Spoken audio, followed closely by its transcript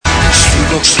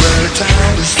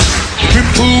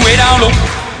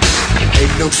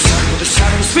No sun with the sound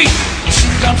of his feet.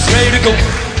 Machine guns ready to go.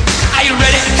 Are you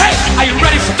ready? Hey, are you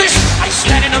ready for this? Are you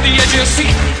standing on the edge of your seat?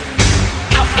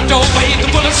 Out the doorway, the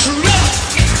bullets shoot up.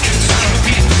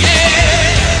 Yeah,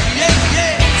 yeah,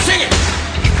 yeah. Sing it.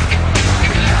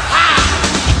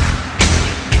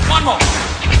 One more.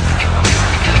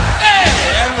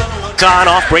 On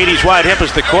off Brady's wide hip as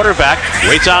the quarterback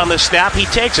waits on the snap. He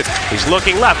takes it. He's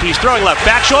looking left. He's throwing left.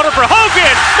 Back shoulder for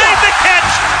Hogan. Made the catch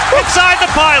inside the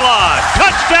pylon.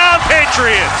 Touchdown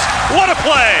Patriots. What a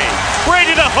play.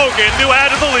 Brady to Hogan to add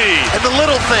to the lead. And the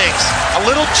little things. A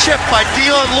little chip by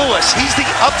Dion Lewis. He's the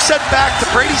upset back to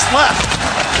Brady's left.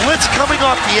 Blitz coming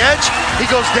off the edge. He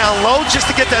goes down low just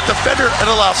to get that defender and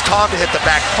allows Tom to hit the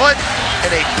back foot. And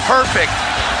a perfect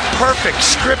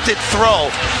scripted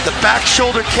throw, the back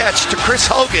shoulder catch to Chris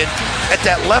Hogan at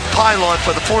that left pylon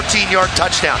for the 14-yard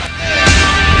touchdown.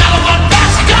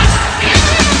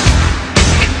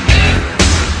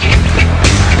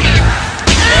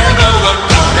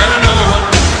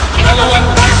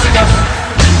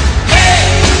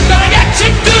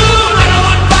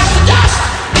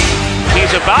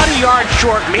 He's about a yard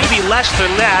short, maybe less than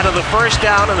that, of the first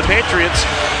down, and the Patriots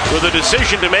with a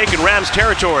decision to make in Rams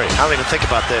territory. I don't even think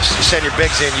about this. You send your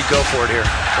bigs in, you go for it here.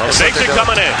 Well, bigs are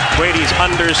coming in. Brady's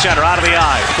under center, out of the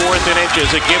eye. 4th and inches.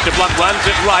 A give to Blunt, runs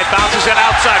it right, bounces it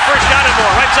outside. First down and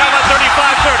more. Right sideline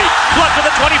 35-30. Blunt to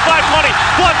the 25-20.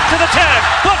 Blunt to the 10.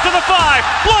 Blunt to the 5.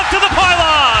 Blunt to the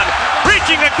pylon.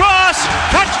 Reaching across.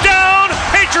 Touchdown,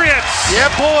 Patriots.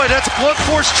 Yeah, boy, that's blunt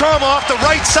force trauma off the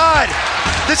right side.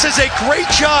 This is a great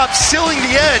job sealing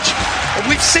the edge. And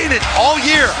we've seen it all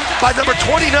year by number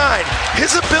 29.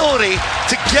 His ability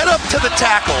to get up to the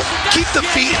tackle, keep the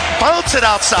feet, bounce it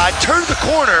outside, turn the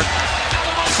corner.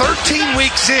 13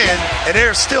 weeks in, and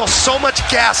there's still so much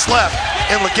gas left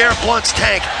in LeGarrette Blount's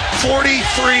tank.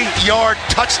 43-yard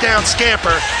touchdown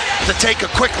scamper to take a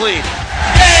quick lead.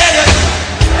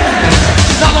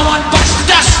 Another one bites the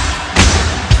dust.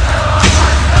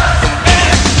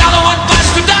 Another one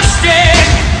bites the dust, yeah.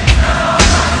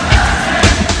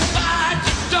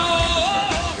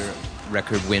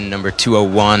 Record win number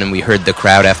 201, and we heard the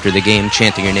crowd after the game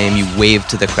chanting your name. You waved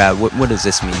to the crowd. What does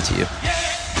this mean to you?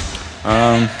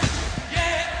 I'm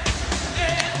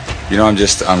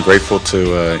grateful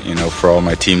to for all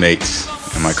my teammates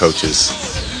and my coaches,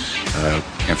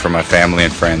 and for my family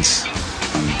and friends.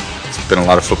 It's been a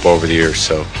lot of football over the years,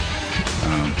 so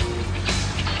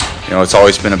it's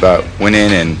always been about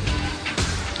winning, and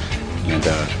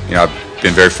I've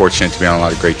been very fortunate to be on a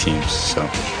lot of great teams, so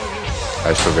I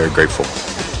just feel very grateful.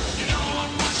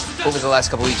 Over the last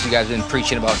couple of weeks, you guys have been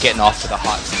preaching about getting off to the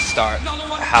hot start.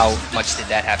 How much did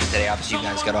that happen today? Obviously, you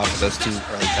guys got off with those 2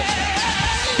 early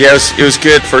touchdowns. Yeah, it was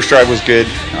good. First drive was good.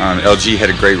 LG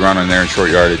had a great run on there in short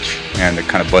yardage, and it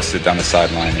kind of busted down the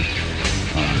sideline. And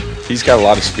he's got a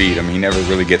lot of speed. I mean, he never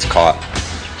really gets caught.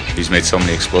 He's made so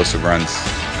many explosive runs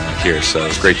here, so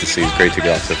it's great to see. It's great to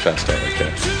get off to a fast start like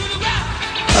that.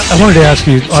 I wanted to ask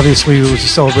you, obviously there was a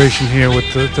celebration here with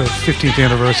the 15th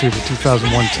anniversary of the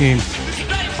 2001 team.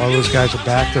 All those guys are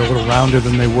back. They're a little rounder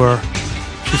than they were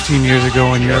 15 years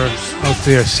ago, and you're out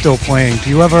there still playing. Do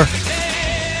you ever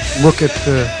look at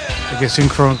the,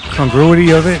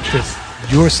 incongruity of it, that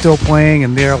you're still playing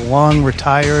and they're long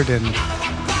retired, and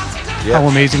how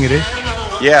amazing it is?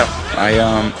 Yeah,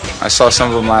 I saw some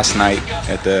of them last night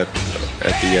at the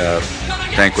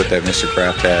banquet that Mr.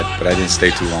 Kraft had, but I didn't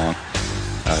stay too long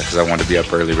because I wanted to be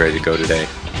up early, ready to go today.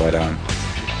 But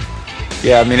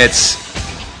it's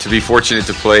to be fortunate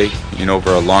to play,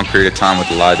 over a long period of time with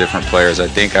a lot of different players. I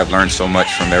think I've learned so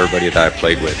much from everybody that I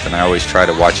played with, and I always try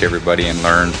to watch everybody and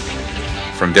learn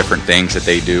from different things that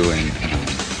they do. And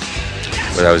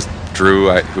whether I was Drew,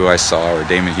 who I saw, or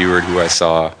Damon Heward, who I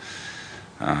saw,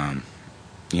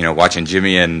 watching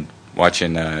Jimmy and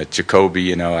watching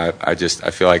Jacoby, I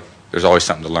feel like there's always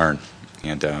something to learn.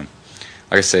 And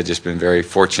like I said, just been very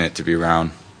fortunate to be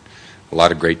around a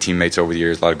lot of great teammates over the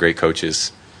years, a lot of great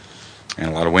coaches, and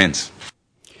a lot of wins.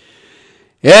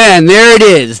 Yeah, and there it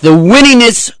is, the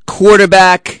winningest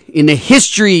quarterback in the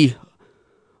history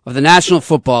of the National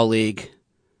Football League.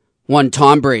 One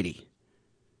Tom Brady.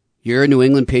 You're a New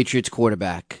England Patriots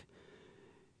quarterback.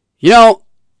 Oh,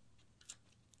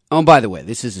 by the way,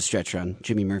 this is a stretch run.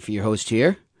 Jimmy Murphy, your host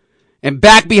here. And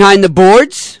back behind the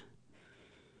boards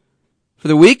for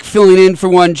the week, filling in for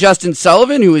one Justin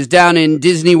Sullivan, who is down in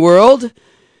Disney World.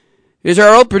 Here's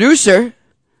our old producer,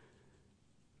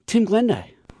 Tim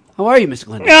Glenday. How are you, Mr.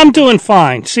 Glenday? Yeah, I'm doing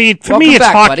fine. See, for me, it's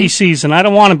hockey season. I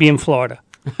don't want to be in Florida.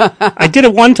 I did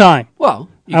it one time. Well,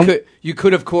 you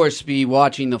could, of course, be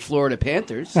watching the Florida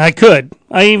Panthers. I could.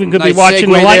 I even could be watching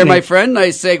the Lightning. Nice segue there, my friend.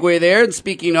 Nice segue there. And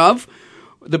speaking of,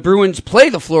 the Bruins play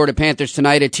the Florida Panthers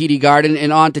tonight at TD Garden,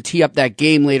 and on to tee up that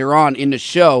game later on in the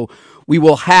show, we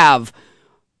will have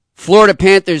Florida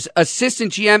Panthers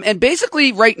assistant GM and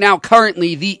basically right now,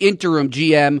 currently the interim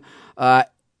GM,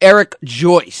 Eric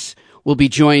Joyce, will be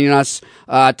joining us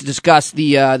to discuss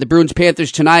the Bruins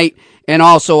Panthers tonight, and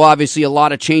also obviously a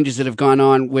lot of changes that have gone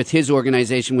on with his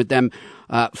organization, with them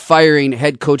firing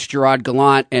head coach Gerard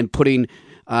Gallant and putting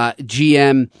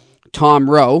GM Tom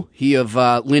Rowe, he of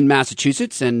Lynn,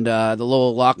 Massachusetts, and the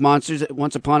Lowell Lock Monsters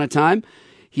once upon a time.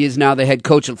 He is now the head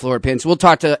coach of the Florida Panthers. We'll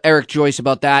talk to Eric Joyce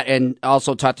about that, and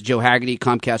also talk to Joe Haggerty,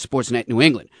 Comcast Sportsnet New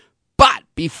England. But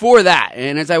before that,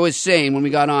 and as I was saying when we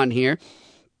got on here,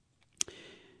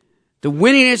 the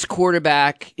winningest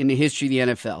quarterback in the history of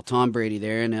the NFL, Tom Brady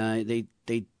there, and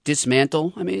they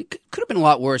dismantle. I mean, it could have been a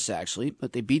lot worse, actually,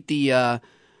 but they beat the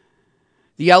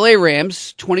LA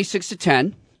Rams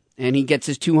 26-10. And he gets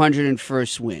his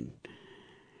 201st win.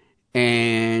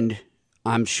 And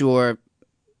I'm sure,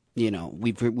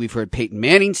 we've heard Peyton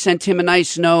Manning sent him a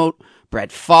nice note.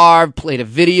 Brett Favre played a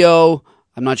video.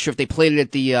 I'm not sure if they played it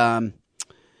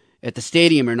at the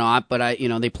stadium or not, but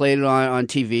they played it on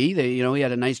TV. He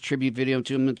had a nice tribute video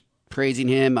to him praising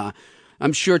him.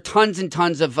 I'm sure tons and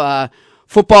tons of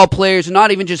football players,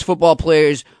 not even just football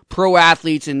players, pro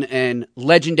athletes and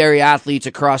legendary athletes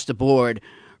across the board,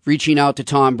 reaching out to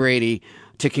Tom Brady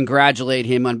to congratulate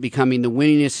him on becoming the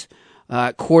winningest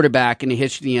quarterback in the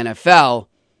history of the NFL.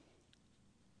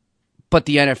 But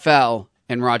the NFL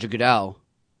and Roger Goodell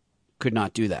could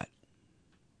not do that.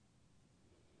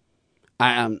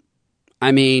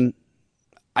 I mean,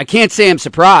 I can't say I'm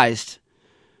surprised,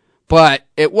 but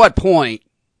at what point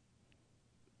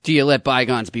do you let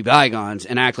bygones be bygones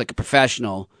and act like a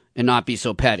professional and not be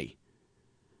so petty?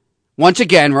 Once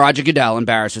again, Roger Goodell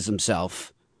embarrasses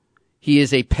himself. He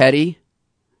is a petty,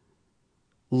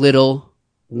 little,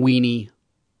 weenie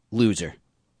loser.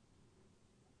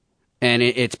 And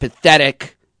it's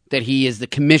pathetic that he is the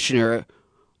commissioner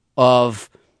of...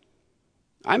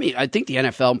 I think the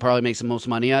NFL probably makes the most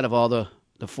money out of all the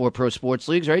 4 pro sports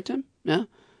leagues, right, Tim? Yeah.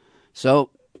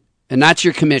 So, and that's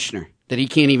your commissioner, that he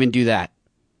can't even do that.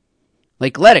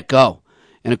 Like, let it go.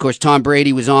 And, of course, Tom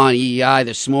Brady was on EEI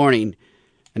this morning,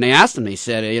 and they asked him, they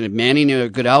said, did Manning or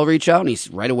Goodell reach out? And he's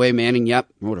right away, Manning, yep,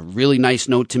 wrote a really nice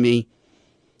note to me.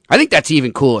 I think that's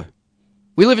even cooler.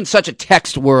 We live in such a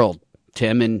text world,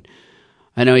 Tim, and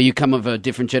I know you come of a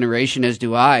different generation, as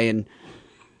do I, and,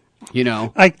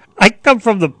 I come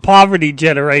from the poverty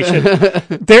generation.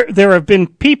 There have been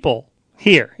people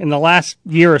here in the last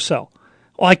year or so.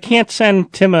 Well, I can't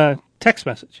send Tim a text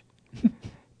message.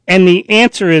 And the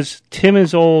answer is, Tim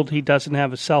is old, he doesn't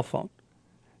have a cell phone.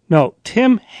 No,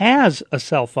 Tim has a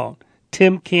cell phone.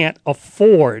 Tim can't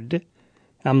afford,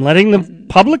 I'm letting the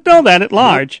public know that at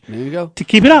large, there you go, to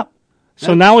keep it up.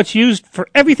 So now it's used for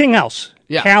everything else.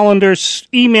 Yeah. Calendars,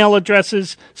 email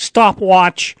addresses,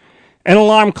 stopwatch, an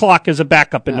alarm clock as a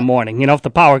backup in the morning, if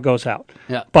the power goes out.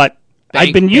 Yeah. But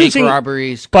I've been using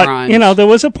robberies, but crimes. There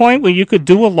was a point where you could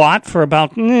do a lot for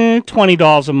about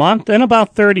 $20 a month, then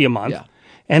about $30 a month. Yeah.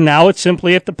 And now it's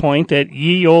simply at the point that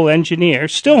ye old engineer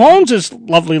still owns his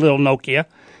lovely little Nokia.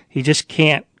 He just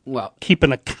can't keep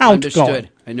an account understood. going.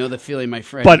 I know the feeling, my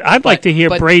friend. But I'd like to hear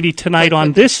Brady tonight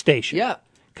on this station. Yeah.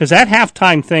 Because that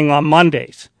halftime thing on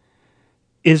Mondays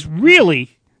is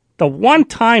really the one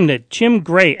time that Jim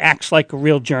Gray acts like a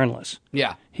real journalist.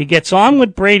 Yeah. He gets on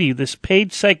with Brady, this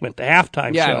paid segment, the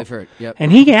halftime show. Yeah, I've heard. Yep.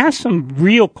 And he asks some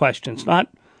real questions, not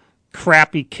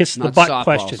crappy kiss-the-butt softballs.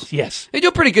 questions. Yes. They do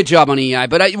a pretty good job on EI.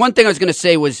 But one thing I was going to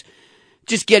say was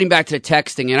just getting back to the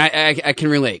texting, and I can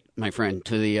relate, my friend,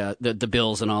 to the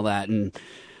bills and all that and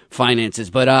finances.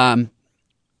 But,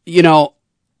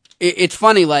 it's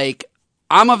funny, like,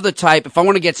 I'm of the type, if I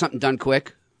want to get something done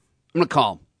quick, I'm going to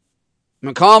call him. I'm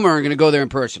going to call him or I'm going to go there in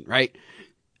person, right?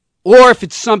 Or if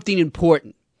it's something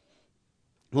important,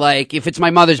 like if it's my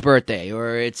mother's birthday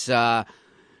or it's,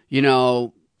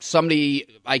 somebody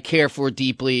I care for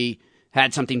deeply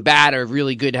had something bad or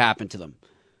really good happen to them,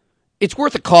 it's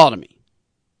worth a call to me.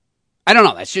 I don't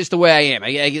know. That's just the way I am.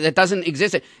 That doesn't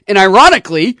exist. And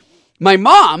ironically, my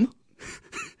mom,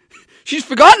 she's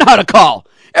forgotten how to call.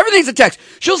 Everything's a text.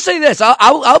 She'll say this.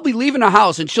 I'll be leaving the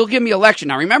house and she'll give me a lecture.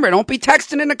 Now remember, don't be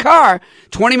texting in the car.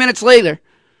 20 minutes later,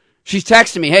 she's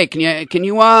texting me, "Hey, can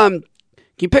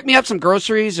you pick me up some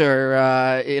groceries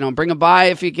or bring them by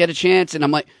if you get a chance?" And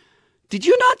I'm like, "Did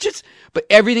you not just?" But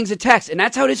everything's a text, and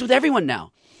that's how it is with everyone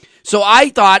now. So I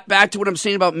thought, back to what I'm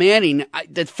saying about Manning,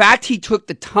 the fact he took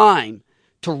the time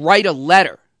to write a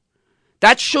letter,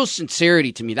 that shows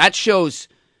sincerity to me. That shows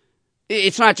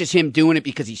it's not just him doing it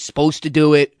because he's supposed to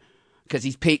do it, because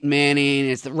he's Peyton Manning,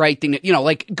 and it's the right thing to,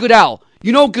 like Goodell.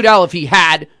 Goodell, if he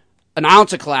had an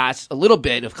ounce of class, a little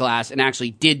bit of class, and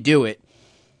actually did do it,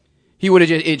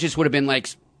 it just would have been like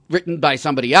written by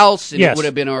somebody else, and it would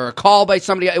have been, or a call by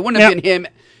somebody else. It wouldn't have been him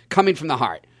coming from the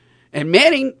heart. And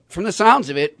Manning, from the sounds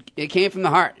of it, it came from the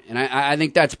heart. And I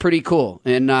think that's pretty cool.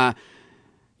 And,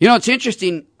 it's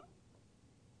interesting.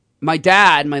 My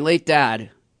late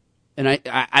dad, and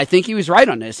I think he was right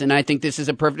on this, and I think this is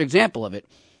a perfect example of it.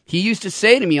 He used to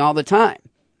say to me all the time,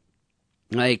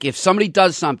 like, if somebody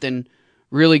does something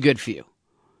really good for you,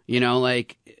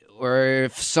 or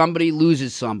if somebody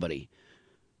loses somebody,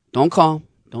 don't call,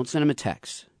 don't send them a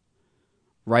text.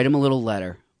 Write them a little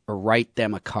letter or write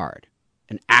them a card,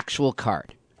 an actual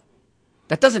card.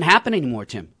 That doesn't happen anymore,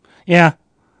 Tim. Yeah.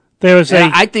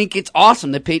 I think it's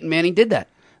awesome that Peyton Manning did that.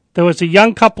 There was a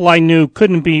young couple I knew,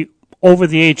 couldn't be over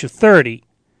the age of 30,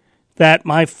 that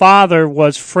my father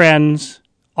was friends,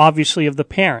 obviously, of the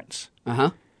parents.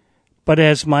 Uh-huh. But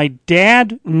as my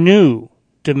dad knew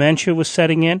dementia was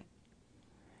setting in,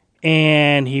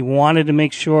 and he wanted to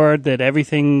make sure that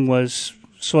everything was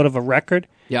sort of a record,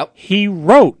 he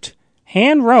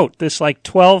hand wrote this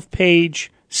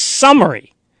 12-page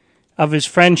summary of his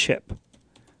friendship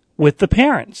with the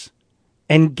parents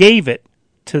and gave it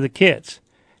to the kids.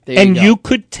 And you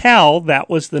could tell that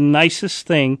was the nicest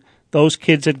thing those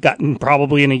kids had gotten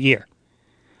probably in a year.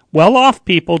 Well-off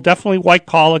people, definitely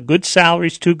white-collar, good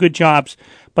salaries, 2 good jobs,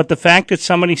 but the fact that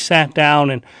somebody sat down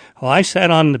and, I sat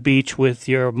on the beach with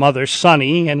your mother,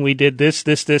 Sonny, and we did this,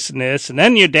 and this, and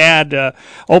then your dad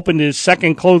opened his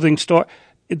second clothing store.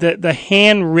 The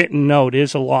handwritten note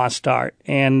is a lost art,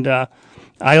 and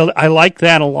I like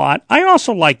that a lot. I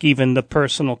also like even the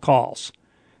personal calls.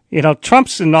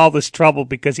 Trump's in all this trouble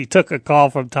because he took a call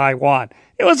from Taiwan.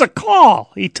 It was a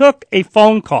call. He took a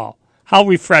phone call. How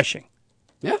refreshing.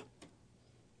 Yeah.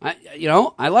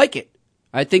 I like it.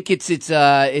 I think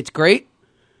it's great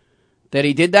that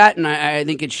he did that, and I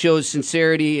think it shows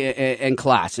sincerity and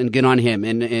class, and good on him.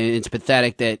 And it's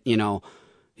pathetic that,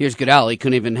 here's Goodell. He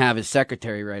couldn't even have his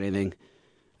secretary write anything.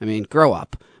 I mean, grow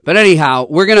up. But anyhow,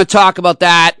 we're going to talk about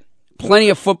that. Plenty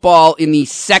of football in the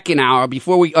second hour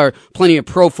plenty of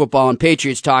pro football and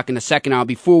Patriots talk in the second hour.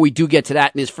 Before we do get to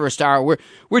that in this first hour,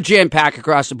 we're jam-packed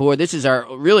across the board. This is our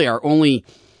only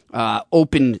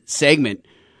open segment.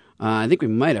 I think we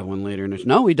might have one later in this.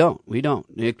 No, we don't.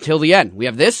 Till the end. We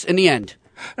have this and the end.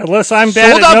 Unless I'm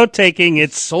bad at note-taking,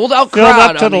 it's sold out filled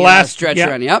crowd up to on the last stretch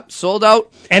run. Yep, sold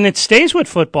out. And it stays with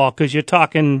football because you're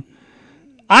talking...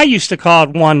 I used to call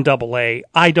it 1AA.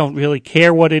 I don't really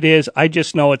care what it is. I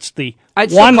just know it's the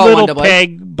one little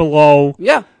peg below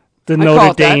the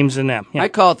Notre Dames and them. Yeah. I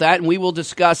call it that, and we will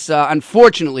discuss,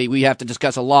 unfortunately, we have to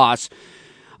discuss a loss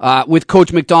with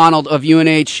Coach McDonald of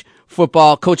UNH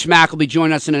football. Coach Mack will be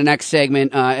joining us in the next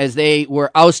segment as they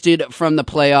were ousted from the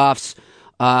playoffs.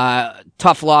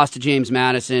 Tough loss to James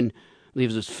Madison. I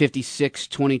believe it was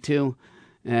 56-22.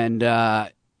 And,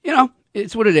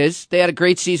 it's what it is. They had a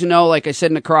great season, though. Like I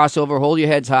said in the crossover, hold your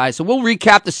heads high. So we'll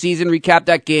recap the season, recap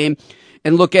that game,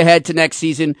 and look ahead to next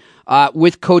season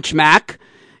with Coach Mack.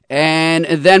 And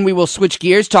then we will switch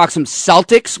gears, talk some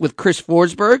Celtics with Chris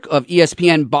Forsberg of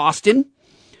ESPN Boston.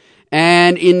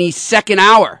 And in the second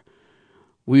hour,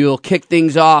 we will kick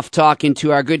things off talking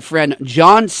to our good friend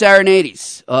John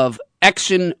Serenades of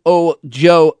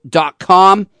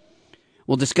actionojoe.com.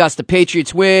 We'll discuss the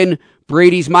Patriots win,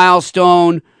 Brady's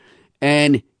milestone,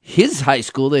 and his high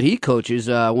school that he coaches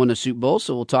won the Super Bowl,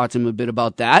 so we'll talk to him a bit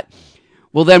about that.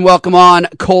 We'll then welcome on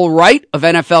Cole Wright of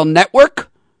NFL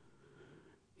Network.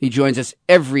 He joins us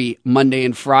every Monday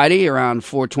and Friday around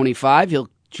 4:25. He'll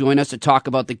join us to talk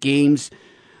about the games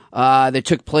that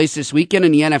took place this weekend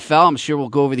in the NFL. I'm sure we'll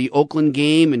go over the Oakland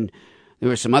game, and there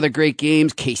were some other great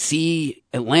games. KC,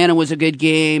 Atlanta was a good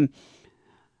game.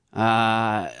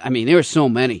 There were so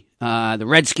many. The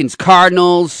Redskins,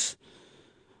 Cardinals.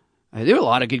 There were a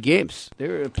lot of good games.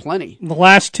 There were plenty. The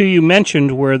last two you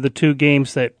mentioned were the two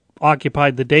games that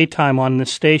occupied the daytime on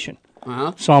this station.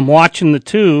 Uh-huh. So I'm watching the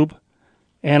tube,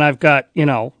 and I've got,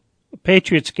 a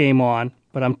Patriots game on,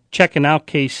 but I'm checking out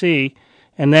KC,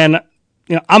 and then,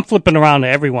 I'm flipping around to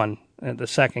everyone at the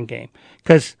second game.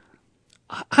 Because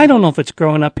I don't know if it's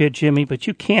growing up here, Jimmy, but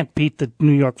you can't beat the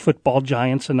New York football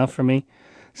Giants enough for me.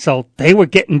 So they were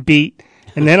getting beat.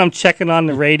 And then I'm checking on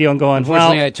the radio and going,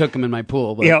 Unfortunately, I took him in my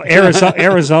pool. But.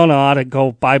 Arizona ought to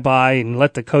go bye-bye and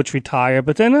let the coach retire.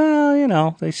 But then,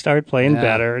 they started playing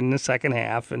better in the second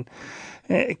half. And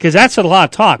Because that's a lot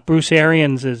of talk. Bruce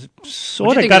Arians is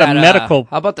sort of got a medical.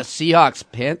 How about the Seahawks,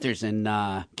 Panthers, and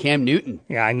Cam Newton?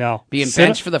 Yeah, I know. Being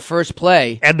benched for the first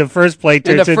play. And the first play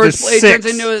turns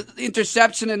into an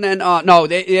interception, and then, no,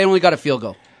 they only got a field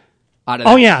goal out of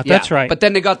that. Oh, yeah, that's right. But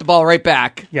then they got the ball right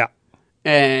back. Yeah.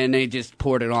 And they just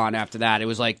poured it on after that. It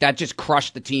was like, that just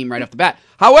crushed the team right off the bat.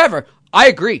 However, I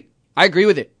agree. I agree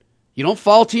with it. You don't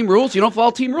follow team rules. You don't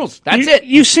follow team rules. That's it.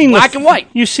 You've seen black and white.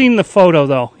 You've seen the photo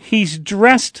though. He's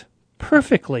dressed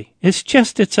perfectly. It's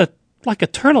like a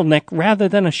turtleneck rather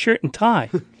than a shirt and tie.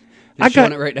 I'm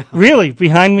showing it right now. Really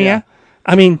behind me. Yeah.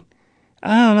 I mean,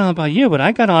 I don't know about you, but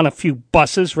I got on a few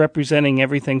buses representing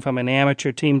everything from an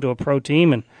amateur team to a pro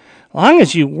team, and as long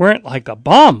as you weren't like a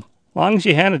bum, as long as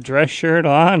you had a dress shirt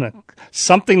on,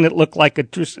 something that looked like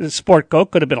a sport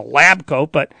coat, could have been a lab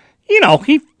coat, but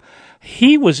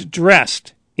he was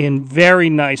dressed in very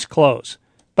nice clothes,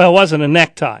 but it wasn't a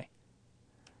necktie.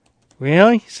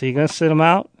 Really? So you're going to sit him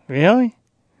out? Really?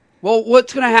 Well,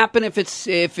 what's going to happen if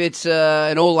it's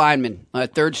an O lineman, a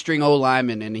third string O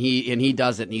lineman, and he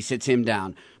does it and he sits him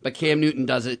down, but Cam Newton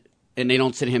does it and they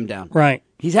don't sit him down? Right.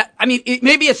 It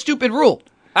may be a stupid rule.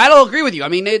 I don't agree with you. I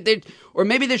mean, or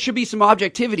maybe there should be some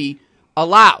objectivity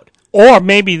allowed. Or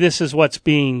maybe this is what's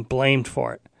being blamed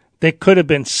for it. There could have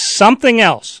been something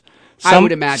else. I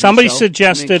would imagine somebody so.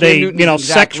 suggested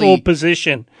sexual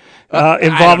position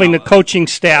involving the coaching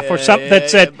staff or something that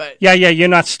said, you're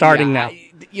not starting now.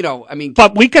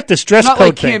 But we got this dress code thing. Not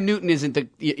like Cam Newton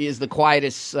is the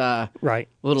quietest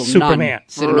little Superman nun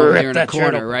sitting over there in the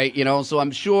corner, right? So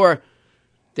I'm sure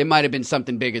there might have been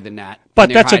something bigger than that.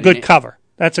 But that's a good cover.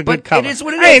 That's a good cover. It is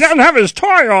what it is. Hey, he doesn't have his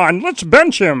tie on. Let's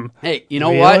bench him. Hey, you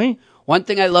know what? One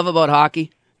thing I love about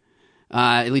hockey,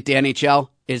 at least the NHL,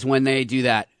 is when they do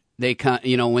that. They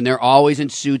when they're always in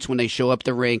suits when they show up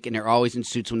the rink, and they're always in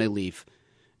suits when they leave.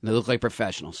 And they look like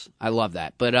professionals. I love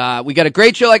that. But we got a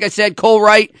great show, like I said, Cole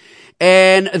Wright.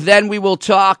 And then we will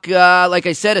talk, like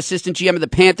I said, Assistant GM of the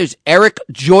Panthers, Eric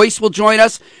Joyce will join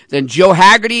us. Then Joe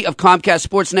Haggerty of Comcast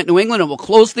Sportsnet New England. And we'll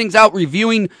close things out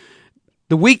reviewing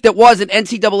the week that was in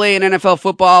NCAA and NFL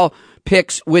football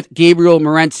picks with Gabriel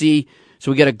Morency. So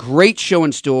we got a great show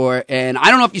in store. And I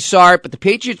don't know if you saw it, but the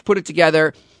Patriots put it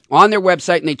together on their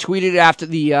website, and they tweeted it after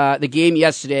the game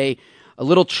yesterday, a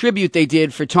little tribute they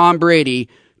did for Tom Brady,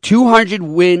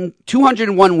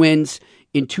 201 wins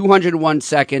in 201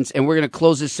 seconds, and we're going to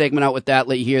close this segment out with that,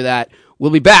 let you hear that.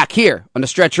 We'll be back here on the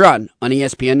Stretch Run on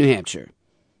ESPN New Hampshire.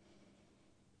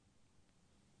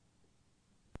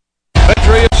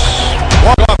 Patriots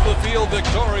walk off the field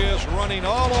victorious, running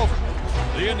all over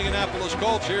the Indianapolis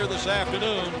Colts here this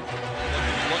afternoon. Looking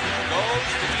goes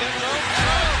to the end zone.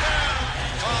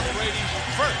 Tom Brady's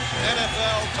first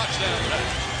NFL touchdown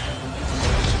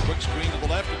pass. Quick screen to the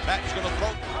left, and Pat's going to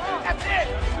throw. That's it.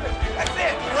 That's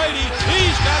it. Brady,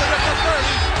 he's got it at the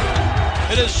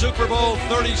 30. It is Super Bowl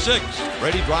 36.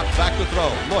 Brady drops back to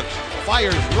throw. Looks,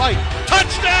 fires right.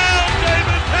 Touchdown,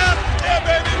 David Pep. Yeah,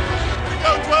 baby. We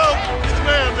go 12. It's the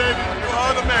man, baby. You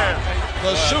are the man.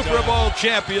 The Super Bowl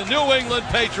champion, New England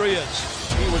Patriots.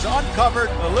 He was uncovered.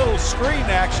 A little screen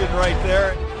action right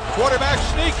there. Quarterback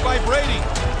sneak by Brady.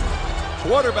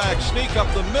 Quarterback sneak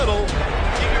up the middle.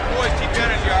 Keep your boys, keep your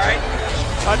energy, all right?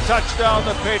 A touchdown.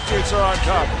 The Patriots are on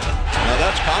top. Now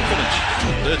that's confidence.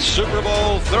 It's Super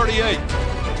Bowl 38.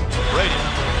 Brady,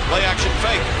 play action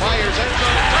fake, fires end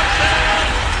zone, touchdown!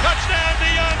 Touchdown,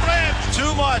 Deion Branch!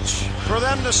 Too much for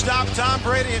them to stop Tom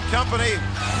Brady and company.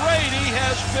 Brady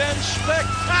has been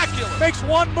spectacular. Makes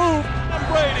one move. And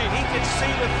Brady, he can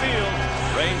see the field.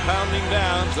 Rain pounding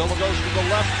down. Zilla goes to the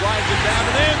left, drives it down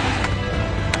and in.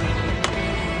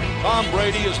 Tom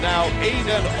Brady is now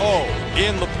 8-0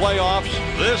 in the playoffs.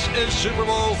 This is Super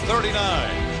Bowl 39.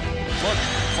 Look,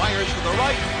 fires to the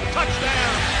right.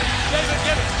 Touchdown. David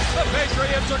Gibbons. The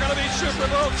Patriots are going to be Super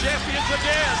Bowl champions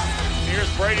again. Here's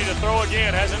Brady to throw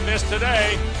again. Hasn't missed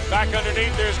today. Back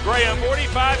underneath, there's Graham.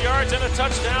 45 yards and a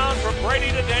touchdown from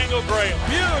Brady to Daniel Graham.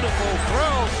 Beautiful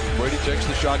throw. Brady takes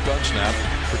the shotgun snap.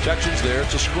 Protection's there.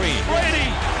 It's a screen. Brady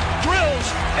drills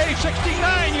a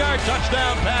 69-yard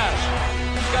touchdown pass.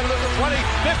 He's got it at the 20,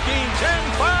 15,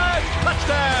 10, 5.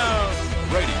 Touchdown.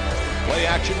 Brady, play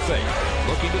action fake.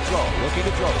 Looking to throw.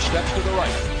 Steps to the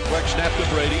right. Quick snap to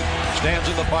Brady. Stands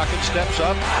in the pocket. Steps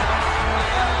up.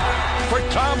 For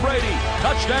Tom Brady,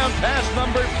 touchdown pass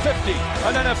number 50,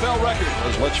 an NFL record.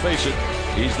 As let's face it,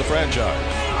 he's the franchise.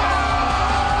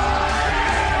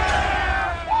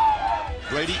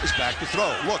 Brady is back to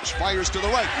throw. Looks, fires to the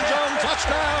right. Zone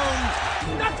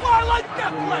touchdown. That's why I like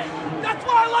that play. That's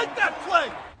why I like that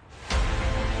play.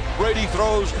 Brady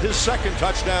throws his second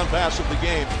touchdown pass of the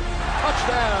game.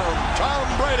 Touchdown, Tom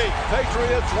Brady.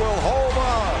 Patriots will hold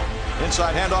on.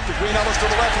 Inside handoff to Green Ellis to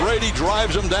the left. Brady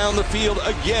drives him down the field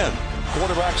again.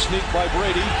 Quarterback sneak by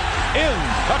Brady. In.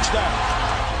 Touchdown.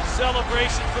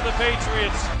 Celebration for the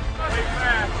Patriots.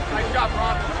 Nice job,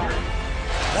 Ron.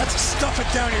 That's a stuff it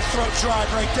down your throat drive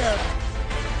right there.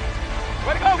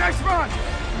 Way to go, guys, run.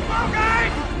 Come on,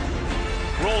 guys.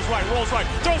 Rolls right,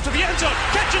 throws to the end zone,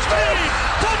 catches speed,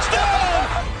 touchdown!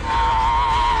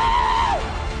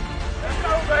 Let's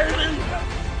go, baby.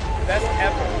 Best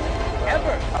ever.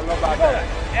 I love about that.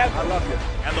 I love you.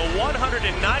 And the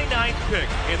 199th pick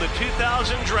in the 2000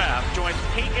 draft joins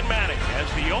Peyton Manning as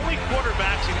the only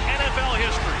quarterbacks in NFL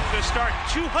history to start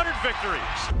 200 victories.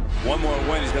 One more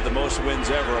win. He's got the most wins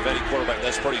ever of any quarterback.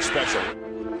 That's pretty special.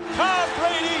 Tom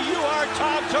Brady, you are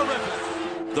top terrific.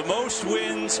 The most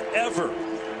wins ever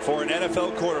for an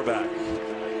NFL quarterback.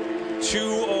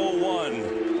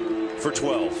 201 for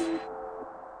 12.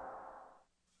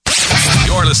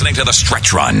 You're listening to The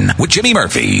Stretch Run with Jimmy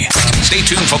Murphy. Stay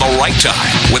tuned for the right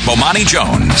time with Bomani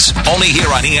Jones. Only here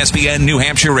on ESPN New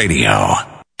Hampshire Radio.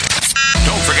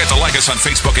 Don't forget to like us on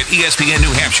Facebook at ESPN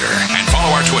New Hampshire and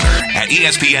follow our Twitter at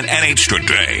ESPN NH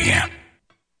Today.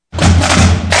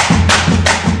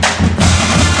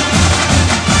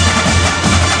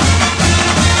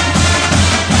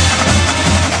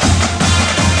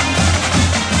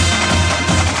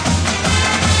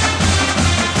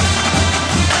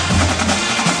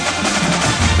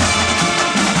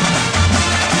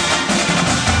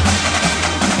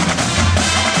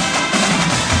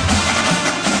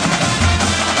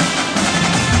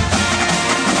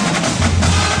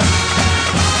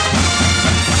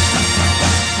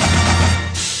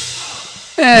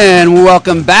 And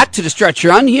welcome back to the Stretch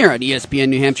Run here on ESPN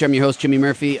New Hampshire. I'm your host, Jimmy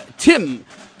Murphy. Timmy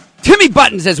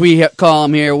Buttons, as we call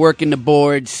him here, working the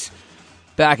boards.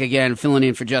 Back again, filling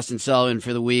in for Justin Sullivan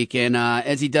for the week. And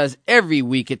as he does every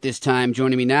week at this time,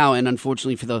 joining me now, and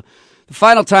unfortunately for the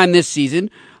final time this season,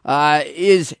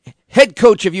 is head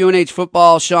coach of UNH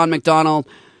football, Sean McDonald.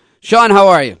 Sean, how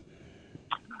are you?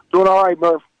 Doing all right,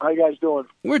 Murph. How you guys doing?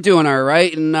 We're doing all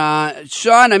right. And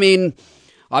Sean, I mean,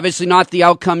 obviously not the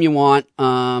outcome you want,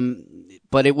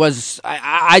 but it was,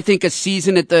 I think, a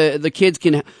season that the kids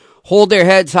can hold their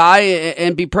heads high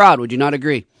and be proud. Would you not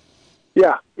agree?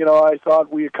 Yeah. I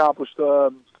thought we accomplished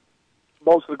most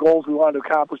of the goals we wanted to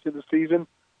accomplish in the season.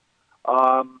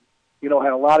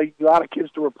 Had a lot of kids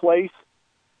to replace,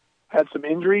 had some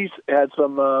injuries, had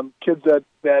some kids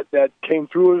that came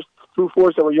through for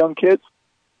us that were young kids.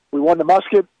 We won the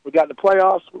Musket. We got in the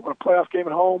playoffs. We won a playoff game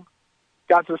at home.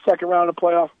 Got to the second round of the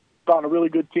playoff, found a really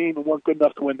good team, and weren't good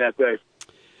enough to win that day.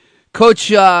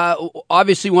 Coach,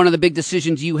 obviously one of the big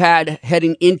decisions you had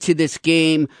heading into this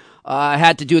game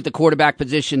had to do with the quarterback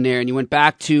position there, and you went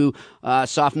back to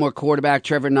sophomore quarterback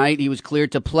Trevor Knight. He was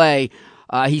cleared to play.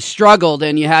 He struggled,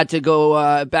 and you had to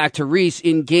go back to Reese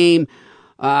in game.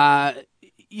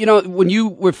 When you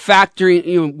were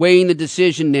weighing the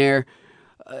decision there,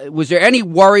 was there any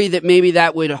worry that maybe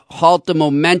that would halt the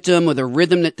momentum or the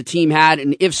rhythm that the team had?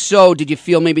 And if so, did you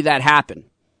feel maybe that happened?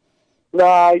 No,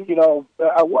 I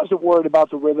wasn't worried about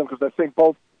the rhythm because I think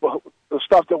both the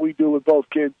stuff that we do with both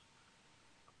kids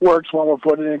works when we're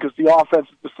putting it in because the offense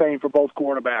is the same for both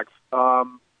quarterbacks. I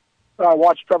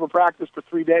watched Trevor practice for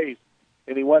 3 days,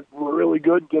 and he went really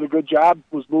good, did a good job,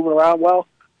 was moving around well,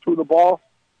 threw the ball.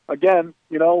 Again,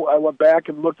 I went back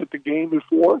and looked at the game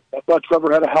before. I thought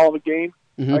Trevor had a hell of a game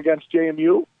against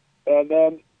JMU. And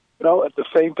then, at the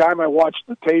same time, I watched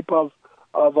the tape of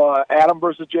Adam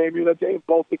versus JMU that day.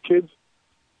 Both the kids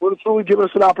would have truly given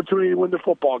us an opportunity to win the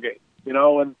football game.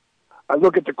 And I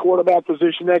look at the quarterback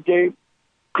position that game.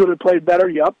 Could have played better?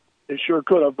 Yep, it sure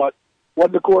could have. But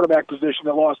wasn't the quarterback position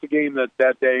that lost the game that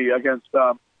day against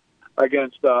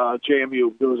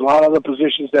JMU. There was a lot of other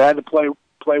positions that had to play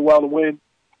well to win,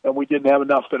 and we didn't have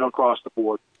enough fit across the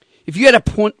board. If you had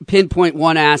to pinpoint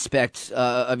one aspect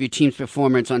of your team's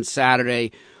performance on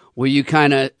Saturday where you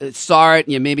kind of saw it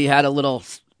and you maybe had a little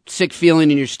sick feeling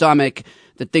in your stomach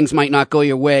that things might not go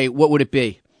your way, what would it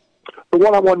be? The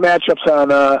one-on-one matchups on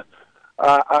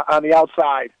the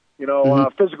outside.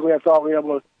 Physically, I thought we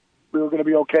were going to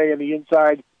be okay. On the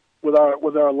inside with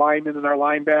our linemen and our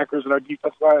linebackers and our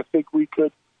defensive line, I think we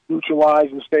could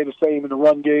neutralize and stay the same in the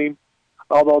run game,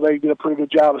 although they did a pretty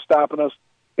good job of stopping us.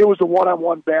 It was the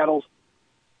one-on-one battles,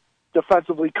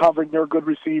 defensively covering their good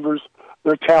receivers,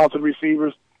 their talented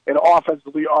receivers, and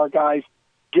offensively our guys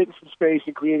getting some space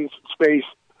and creating some space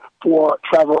for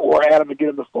Trevor or Adam to get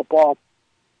him the football.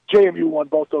 JMU won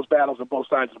both those battles on both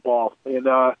sides of the ball. And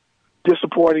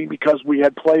disappointing because we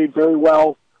had played very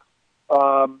well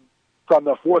from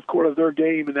the fourth quarter of their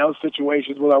game in those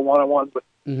situations with our one-on-one. But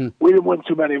we didn't win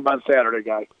too many of them on Saturday,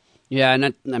 guys. Yeah,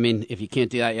 and if you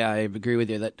can't do that, I agree with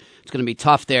you that it's going to be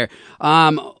tough there.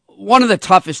 One of the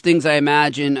toughest things I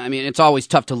imagine, it's always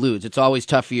tough to lose. It's always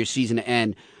tough for your season to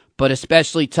end, but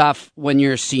especially tough when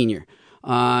you're a senior.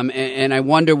 And I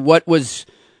wonder what was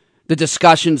the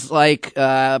discussions like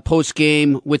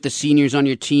post-game with the seniors on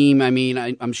your team.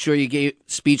 I'm sure you gave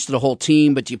speech to the whole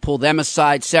team, but do you pull them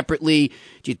aside separately?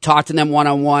 Do you talk to them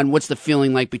one-on-one? What's the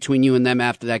feeling like between you and them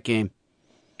after that game?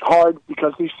 Hard,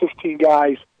 because these 16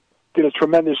 guys did a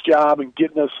tremendous job in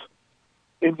getting us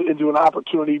into an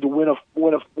opportunity to win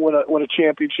a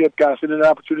championship, got us into an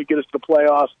opportunity to get us to the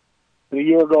playoffs. And a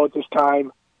year ago at this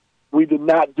time, we did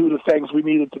not do the things we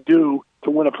needed to do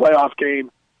to win a playoff game,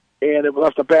 and it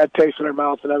left a bad taste in our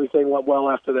mouths, and everything went well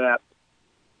after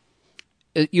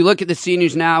that. You look at the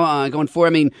seniors now going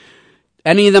forward.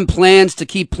 Any of them plans to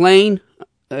keep playing?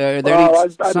 I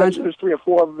mentioned there's 3 or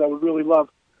 4 of them that would really love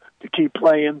to keep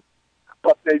playing,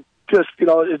 but they just,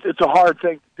 it's a hard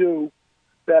thing to do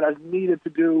that is needed to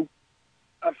do.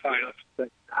 I'm sorry,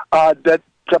 that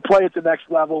to play at the next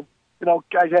level.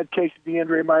 I had Casey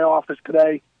DeAndre in my office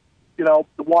today.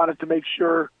 Wanted to make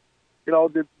sure,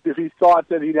 that if he thought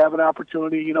that he'd have an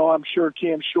opportunity, I'm sure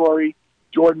Cam Shorey,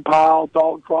 Jordan Powell,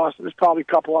 Dalton Cross, and there's probably a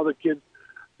couple other kids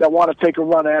that want to take a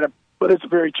run at it. But it's a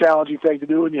very challenging thing to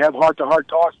do, and you have heart-to-heart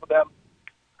talks with them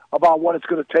about what it's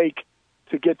going to take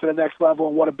to get to the next level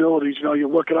and what abilities. You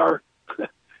look at our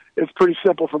 – it's pretty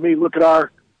simple for me. Look at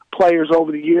our players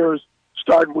over the years,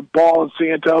 starting with Ball and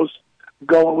Santos,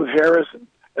 going with Harris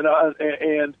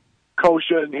and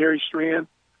Kosha and Harry Strand.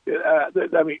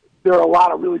 There are a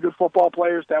lot of really good football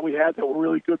players that we had that were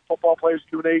really good football players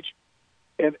at UNH,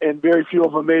 and very few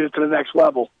of them made it to the next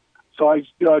level. So I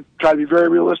try to be very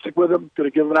realistic with them, going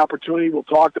to give them an opportunity. We'll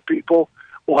talk to people.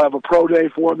 We'll have a pro day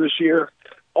for them this year,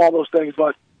 all those things.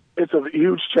 But it's a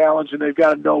huge challenge, and they've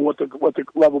got to know what the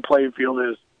level playing field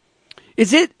is.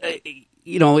 Is it,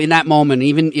 in that moment,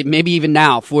 maybe even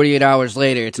now, 48 hours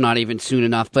later, it's not even soon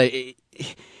enough, but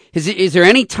is there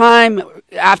any time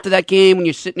after that game when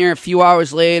you're sitting there a few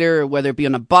hours later, whether it be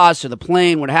on a bus or the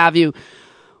plane, what have you,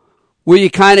 where you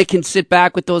kind of can sit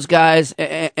back with those guys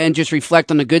and just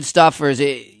reflect on the good stuff, or is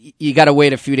it you got to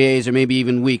wait a few days or maybe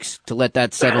even weeks to let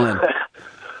that settle in?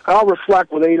 I'll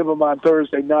reflect with 8 of them on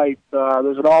Thursday night.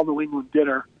 There's an all-New England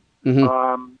dinner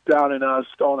down in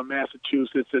Stoneham,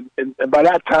 Massachusetts, and by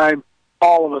that time,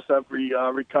 all of us have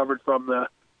recovered from the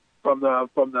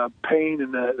pain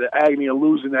and the agony of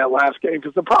losing that last game.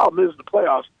 Because the problem is, the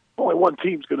playoffs, only one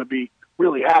team's going to be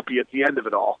really happy at the end of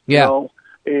it all. Yeah.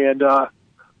 And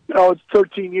it's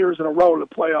 13 years in a row in the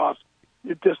playoffs.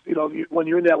 It just, when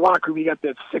you're in that locker room, you got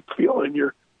that sick feeling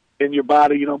in your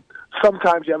body.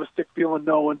 Sometimes you have a sick feeling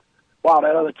knowing, wow,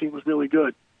 that other team was really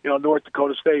good. North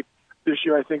Dakota State this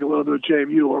year, I think a little bit of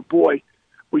JMU, or boy,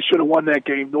 we should have won that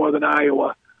game. Northern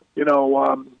Iowa,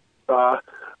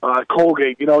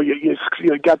 Colgate. You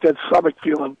got that stomach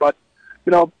feeling, but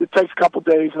it takes a couple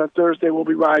days. And on Thursday, we'll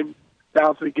be riding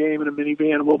down to the game in a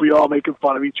minivan, and we'll be all making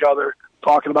fun of each other,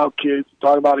 talking about kids,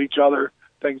 talking about each other,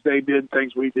 things they did,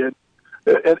 things we did.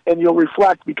 And you'll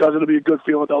reflect, because it'll be a good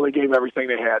feeling though they gave everything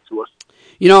they had to us.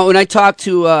 When I talked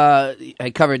to,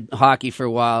 I covered hockey for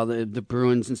a while, the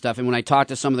Bruins and stuff, and when I talked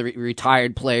to some of the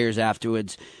retired players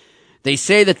afterwards, they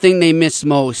say the thing they miss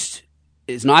most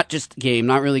is not just game,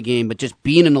 not really game, but just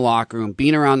being in the locker room,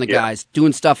 being around the guys,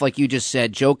 doing stuff like you just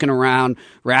said, joking around,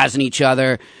 razzing each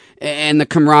other, and the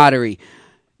camaraderie.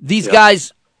 These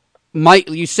guys might,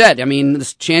 you said,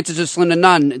 the chances are slim to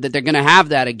none that they're going to have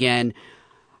that again.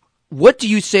 What do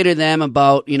you say to them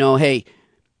about, hey,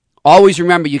 always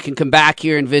remember you can come back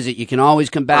here and visit. You can always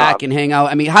come back and hang out.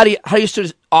 How do you sort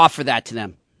of offer that to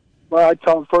them? Well, I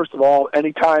tell them, first of all,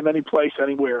 anytime, any place,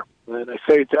 anywhere. And I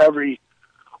say it to every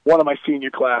one of my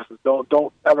senior classes.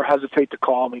 Don't ever hesitate to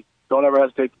call me. Don't ever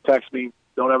hesitate to text me.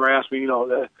 Don't ever ask me,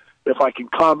 if I can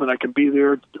come and I can be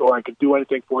there or I can do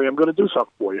anything for you. I'm going to do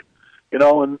something for you.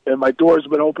 And my doors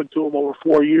have been open to them over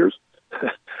 4 years.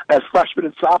 As freshmen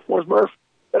and sophomores, Murph,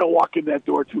 they don't walk in that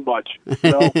door too much.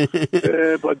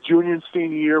 But junior and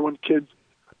senior year, when kids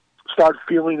start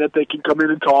feeling that they can come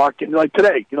in and talk, and like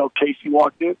today, Casey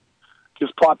walked in,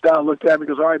 just plopped down, looked at me,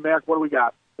 goes, "All right, Mac, what do we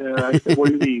got?" And I said, "What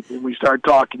do you need?" And we started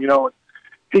talking. And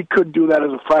he couldn't do that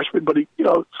as a freshman, but he,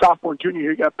 sophomore, junior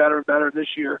year, he got better and better.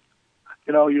 This year,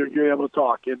 you're able to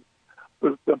talk. And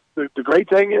the great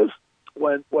thing is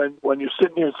when you're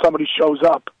sitting here and somebody shows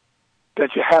up that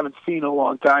you haven't seen in a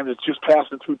long time, that's just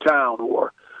passing through town,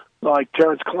 or like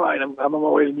Terrence Klein, I'm on my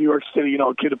way to New York City,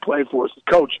 a kid who played for us.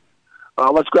 Coach,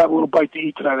 let's grab a little bite to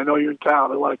eat tonight. I know you're in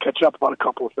town. I want to catch up on a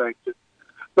couple of things.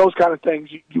 those kind of things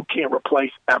you can't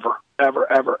replace ever.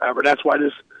 That's why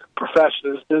this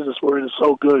profession, this business we're in is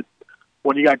so good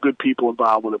when you got good people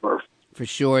involved with it, Murph. For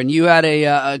sure. And you had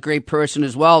a great person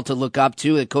as well to look up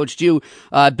to that coached you,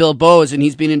 Bill Bowes, and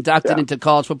he's been inducted into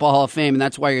College Football Hall of Fame, and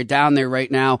that's why you're down there right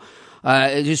now.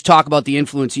 Just talk about the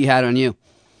influence he had on you.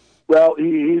 Well,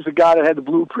 he's the guy that had the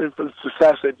blueprint for the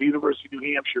success at the University of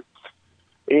New Hampshire.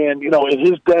 And, in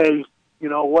his day,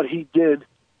 what he did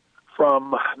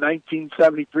from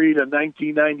 1973 to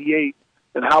 1998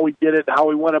 and how he did it, how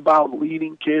he went about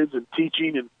leading kids and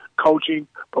teaching and coaching,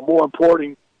 but more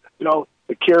important,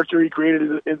 the character he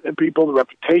created in people, the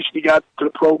reputation he got to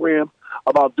the program,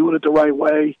 about doing it the right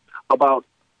way, about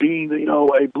being,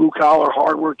 a blue-collar,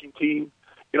 hard-working team.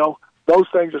 Those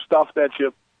things are stuff that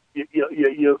you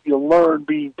learn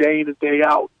being day in and day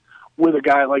out with a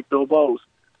guy like Bill Bowes.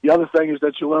 The other thing is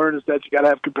that you learn is that you got to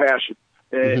have compassion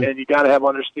and you got to have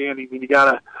understanding and you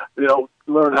got to,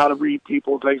 learn how to read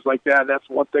people and things like that. And that's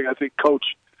one thing I think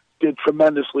Coach did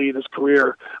tremendously in his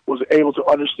career, was able to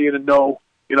understand and know,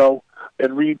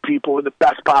 and read people in the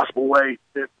best possible way.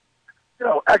 And,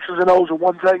 X's and O's are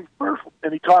one thing,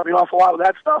 and he taught me an awful lot of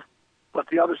that stuff. But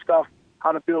the other stuff,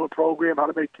 how to build a program, how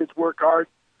to make kids work hard,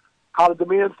 how to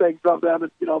demand things of them,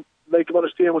 and, make them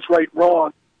understand what's right and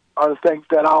wrong, are the things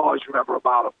that I'll always remember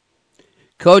about him.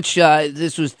 Coach,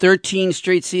 this was 13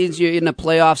 straight seasons you're in the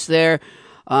playoffs there.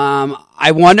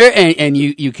 I wonder, and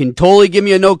you can totally give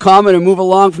me a no comment and move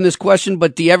along from this question,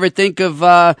 but do you ever think of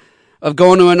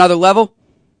going to another level?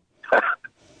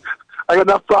 I got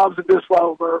enough problems at this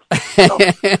level, Murph.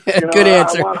 Good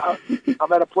answer.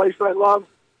 I'm at a place that I love.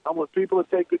 I'm with people that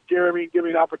take good care of me and give me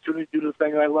an opportunity to do the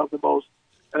thing that I love the most,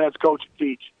 and that's coach and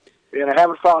teach. And I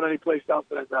haven't found any place else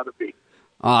that I'd rather be.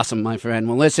 Awesome, my friend.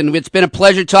 Well, listen, it's been a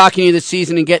pleasure talking to you this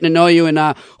season and getting to know you, and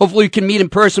hopefully we can meet in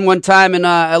person one time, and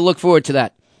I look forward to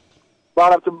that.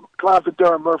 Come out to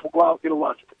Durham, Murph. We'll go out and get a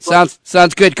lunch.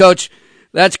 Sounds good, Coach.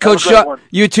 That's Coach Sean.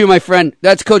 You too, my friend.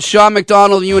 That's Coach Sean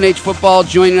McDonald, UNH football,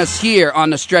 joining us here on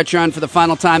the Stretch Run for the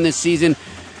final time this season.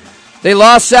 They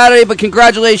lost Saturday, but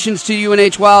congratulations to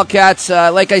UNH Wildcats.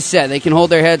 Like I said, they can hold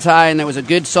their heads high, and there was a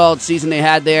good, solid season they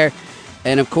had there.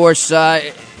 And, of course,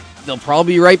 they'll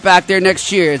probably be right back there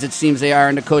next year, as it seems they are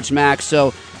under Coach Mack.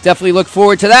 So definitely look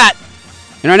forward to that.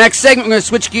 In our next segment, we're going to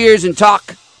switch gears and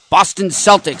talk Boston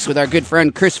Celtics with our good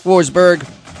friend Chris Forsberg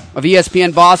of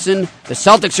ESPN Boston. The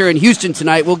Celtics are in Houston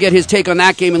tonight. We'll get his take on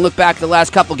that game and look back at the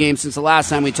last couple games since the last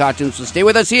time we talked to him. So stay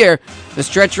with us here. The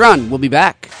Stretch Run. We'll be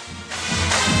back.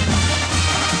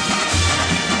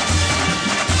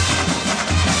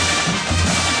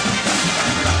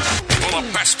 Full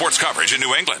of best sports coverage in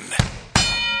New England.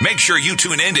 Make sure you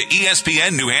tune in to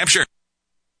ESPN New Hampshire.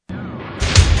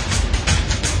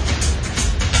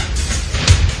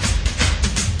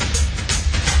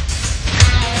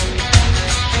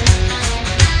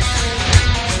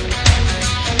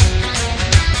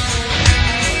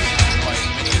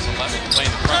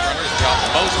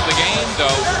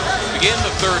 Begin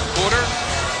the third quarter.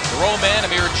 The roll man,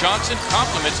 Amir Johnson,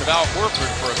 compliments of Al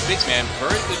Horford for a big man.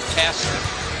 Very good passer,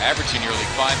 averaging nearly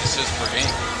 5 assists per game.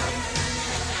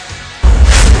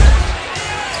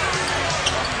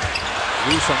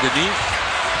 Loose underneath.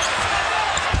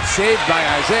 Saved by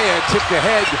Isaiah, tipped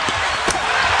ahead.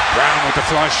 Brown with the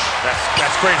flush.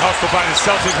 That's great hustle by the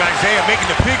Celtics. Isaiah making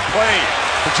the big play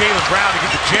for Jaylen Brown to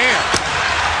get the jam.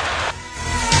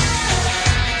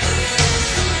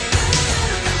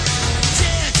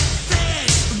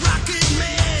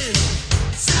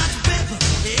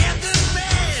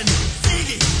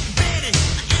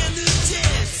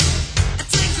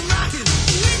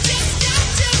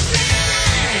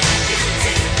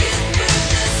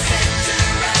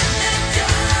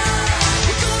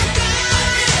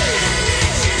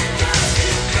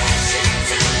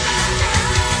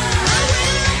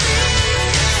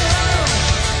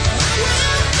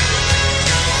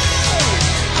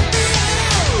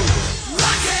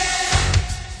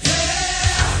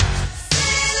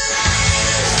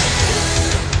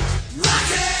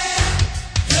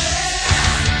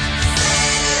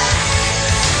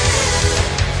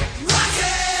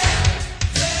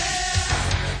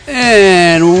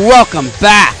 And welcome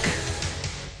back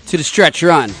to the Stretch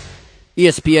Run.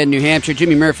 ESPN New Hampshire.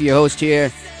 Jimmy Murphy, your host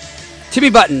here. Timmy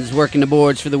Buttons working the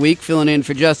boards for the week, filling in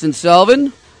for Justin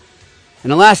Sullivan.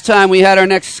 And the last time we had our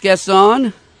next guest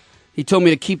on, he told me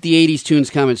to keep the 80s tunes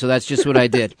coming, so that's just what I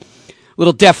did.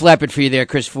 Little Def Leppard for you there,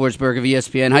 Chris Forsberg of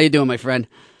ESPN. How you doing, my friend?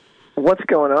 What's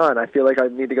going on? I feel like I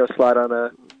need to go slide on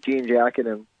a jean jacket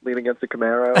and lean against the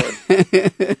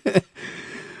Camaro.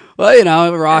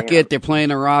 Well, Rocket, they're playing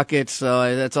the Rockets,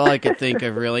 so that's all I could think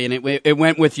of, really. And it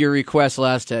went with your request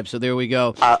last time, so there we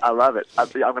go. I love it.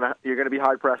 You're gonna be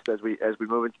hard pressed as we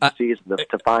move into the season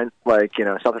to find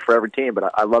something for every team.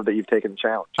 But I love that you've taken the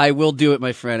challenge. I will do it,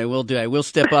 my friend. I will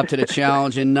step up to the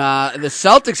challenge. And the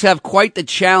Celtics have quite the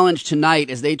challenge tonight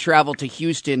as they travel to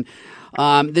Houston.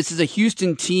 This is a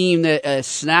Houston team that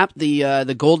snapped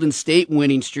the Golden State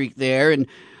winning streak there and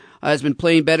has been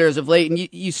playing better as of late. And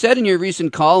you said in your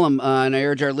recent column, and I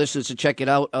urge our listeners to check it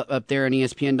out up there on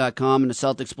ESPN.com and the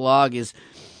Celtics blog, is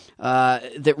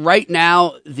that right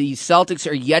now the Celtics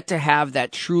are yet to have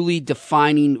that truly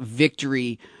defining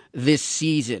victory this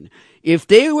season. If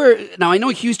they were, now I know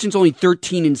Houston's only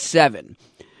 13-7,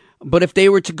 but if they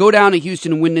were to go down to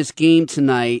Houston and win this game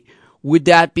tonight, would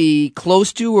that be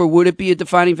close to, or would it be a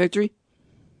defining victory?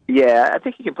 Yeah, I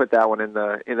think you can put that one and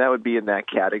that would be in that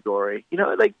category.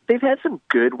 They've had some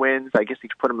good wins. I guess you